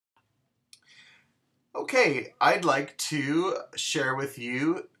Okay, I'd like to share with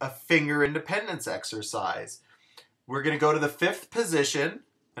you a finger independence exercise. We're going to go to the fifth position,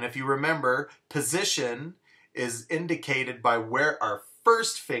 and if you remember, position is indicated by where our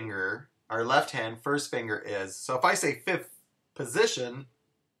first finger, our left hand first finger is. So if I say fifth position,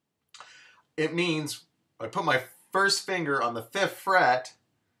 it means I put my first finger on the fifth fret,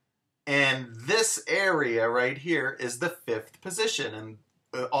 and this area right here is the fifth position, and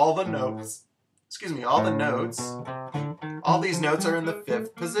all the notes, all these notes are in the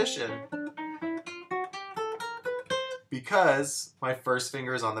fifth position because my first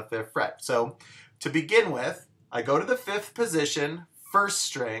finger is on the fifth fret. So to begin with, I go to the fifth position, first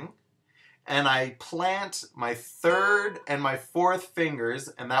string, and I plant my third and my fourth fingers,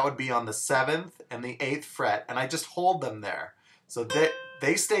 and that would be on the seventh and the eighth fret, and I just hold them there. So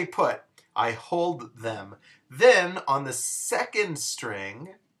they stay put. I hold them. Then on the second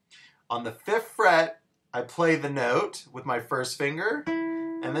string, on the fifth fret, I play the note with my first finger,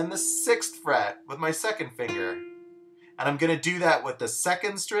 and then the sixth fret with my second finger. And I'm going to do that with the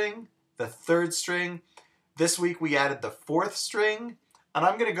second string, the third string. This week we added the fourth string, and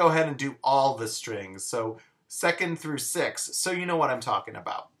I'm going to go ahead and do all the strings, so second through sixth, so you know what I'm talking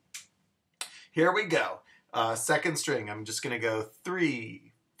about. Here we go. Second string, I'm just going to go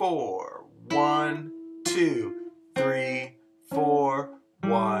 3, 4, 1, 2, 3, 4,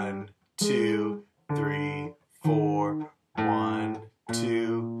 1, 2, 3, 4, 1,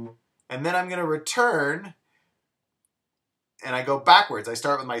 2. And then I'm going to return, and I go backwards. I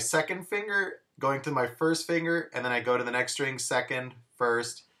start with my second finger, going to my first finger, and then I go to the next string, second,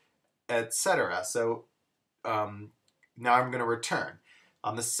 first, etc. So now I'm going to return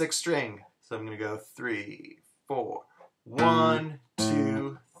on the sixth string. So I'm going to go 3, 4, 1,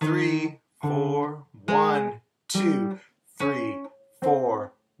 2, 3, 4, 1, 2, 3,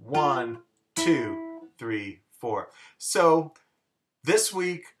 4, 1, 2, 3, 4. So this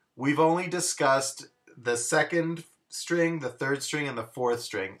week we've only discussed the second string, the third string, and the fourth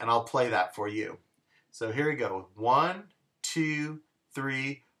string, and I'll play that for you. So here we go. 1, 2,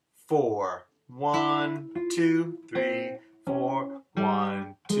 3, 4. 1, 2, 3, 4.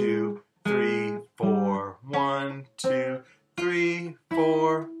 1, 2, 3, 4. 1, 2, 3,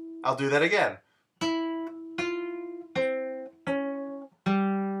 4. I'll do that again.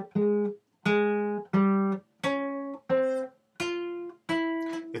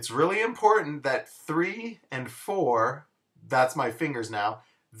 It's really important that 3 and 4, that's my fingers now,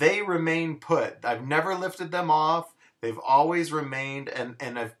 they remain put. I've never lifted them off. They've always remained, and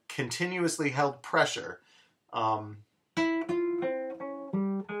I've continuously held pressure. So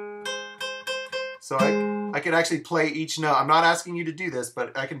I could actually play each note. I'm not asking you to do this,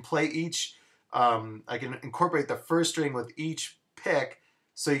 but I can play each, I can incorporate the first string with each pick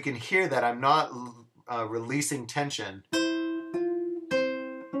so you can hear that I'm not releasing tension.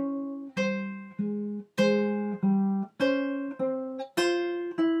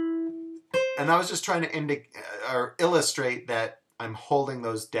 And I was just trying to illustrate that I'm holding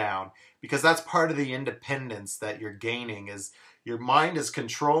those down, because that's part of the independence that you're gaining, is your mind is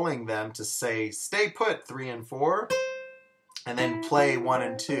controlling them to say, stay put 3 and 4, and then play 1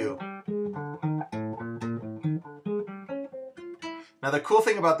 and 2. Now the cool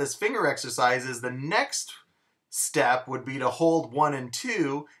thing about this finger exercise is the next step would be to hold 1 and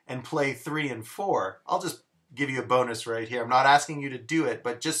 2 and play 3 and 4. I'll just give you a bonus right here. I'm not asking you to do it,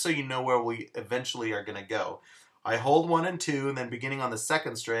 but just so you know where we eventually are going to go. I hold 1 and 2, and then beginning on the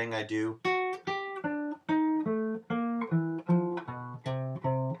second string, I do.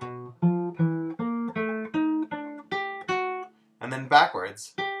 And then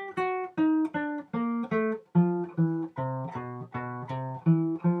backwards.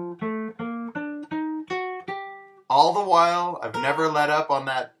 All the while, I've never let up on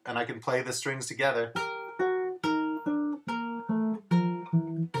that, and I can play the strings together.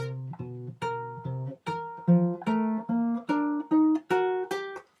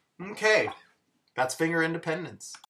 Okay, that's finger independence.